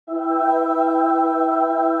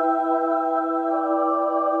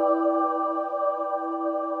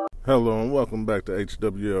Hello and welcome back to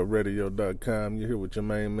HWLRADIO.COM. You're here with your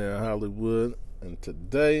main man Hollywood, and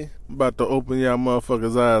today I'm about to open y'all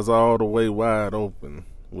motherfuckers' eyes all the way wide open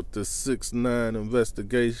with this 6ix9ine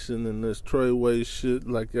investigation and this Treyway shit.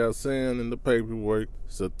 Like y'all saying in the paperwork,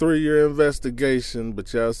 it's a 3-year investigation,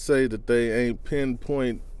 but y'all say that they ain't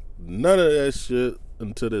pinpoint none of that shit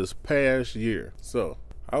until this past year. So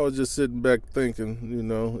I was just sitting back thinking,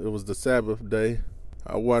 it was the Sabbath day.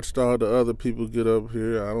 I watched all the other people get up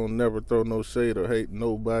here. I don't never throw no shade or hate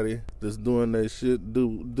nobody that's doing that shit.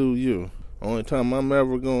 Do you? Only time I'm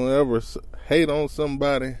ever gonna hate on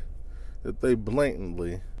somebody if they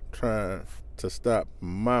blatantly trying to stop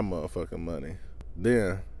my motherfucking money.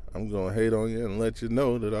 Then I'm gonna hate on you and let you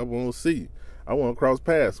know that I won't see you. I won't cross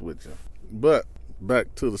paths with you. But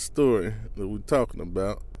back to the story that we're talking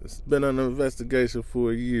about. It's been an investigation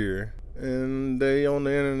for a year. And they on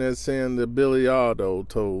the internet saying that Billy Aldo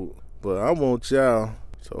told. But I want y'all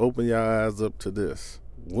to open your eyes up to this.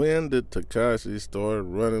 When did Tekashi start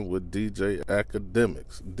running with DJ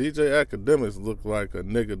Akademiks? DJ Akademiks looked like a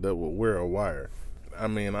nigga that would wear a wire. I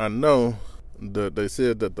mean, I know that they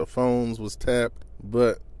said that the phones was tapped,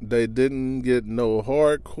 but they didn't get no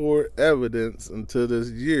hardcore evidence until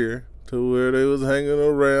this year to where they was hanging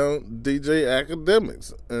around DJ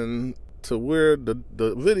Akademiks. And to where the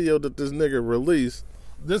video that this nigga released,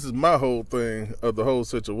 this is my whole thing of the whole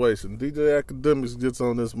situation. DJ Akademiks gets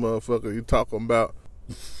on this motherfucker. You talking about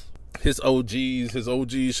his OGs. His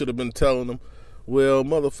OGs should have been telling him, well,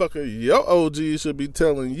 motherfucker, your OGs should be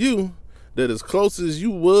telling you that as close as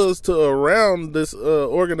you was to around this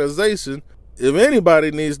organization, if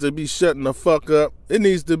anybody needs to be shutting the fuck up, it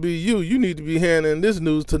needs to be you. You need to be handing this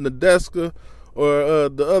news to Nadeska or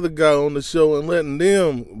the other guy on the show and letting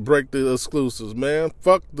them break the exclusives, man.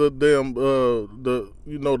 Fuck the damn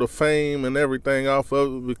the fame and everything off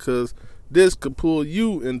of it, because this could pull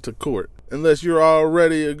you into court unless you're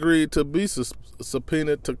already agreed to be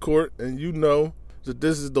subpoenaed to court, and you know that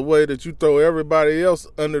this is the way that you throw everybody else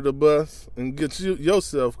under the bus and get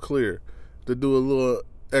yourself clear to do a little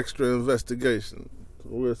extra investigation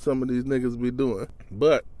where some of these niggas be doing.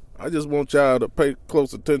 But I just want y'all to pay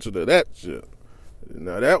close attention to that shit.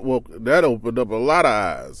 Now that opened up a lot of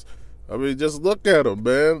eyes. I mean, just look at him,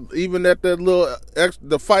 man. Even at that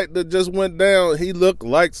the fight that just went down, he looked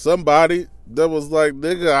like somebody that was like,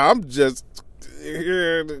 nigga, I'm just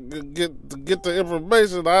here to get the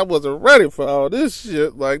information. I wasn't ready for all this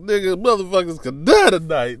shit. Like, nigga, motherfuckers could die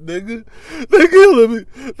tonight, nigga. They killing me.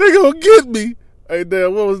 They gonna get me. Hey,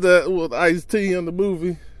 damn, what was that? With Ice-T in the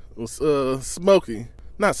movie? It was Smokey.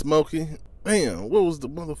 Not Smokey. Man, what was the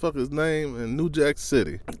motherfucker's name in New Jack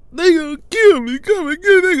City? They gonna kill me. Come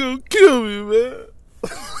again, they gonna kill me, man.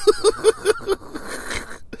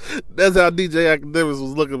 That's how DJ Akademiks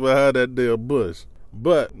was looking behind that damn bush.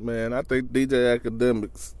 But, man, I think DJ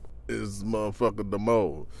Akademiks is motherfucking the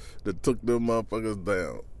mole that took them motherfuckers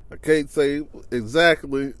down. I can't say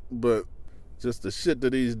exactly, but just the shit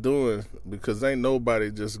that he's doing, because ain't nobody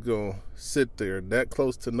just gonna sit there that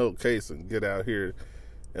close to no case and get out here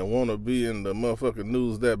and want to be in the motherfucking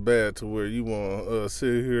news that bad to where you want to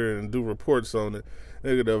sit here and do reports on it.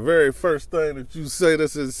 Nigga, the very first thing that you say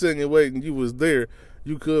that's insinuating you was there,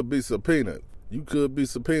 you could be subpoenaed. You could be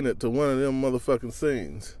subpoenaed to one of them motherfucking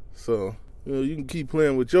scenes. So, you can keep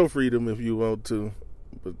playing with your freedom if you want to,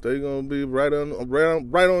 but they gonna be right on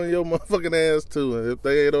your motherfucking ass too. And if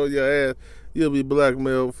they ain't on your ass, you'll be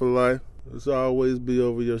blackmailed for life. It's always be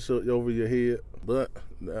over your head. But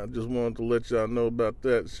I just wanted to let y'all know about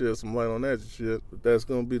that, shed some light on that shit. But that's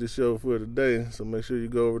going to be the show for today. So make sure you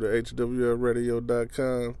go over to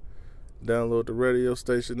HWLRADIO.COM, download the radio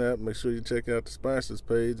station app, make sure you check out the sponsors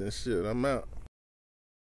page, and shit, I'm out.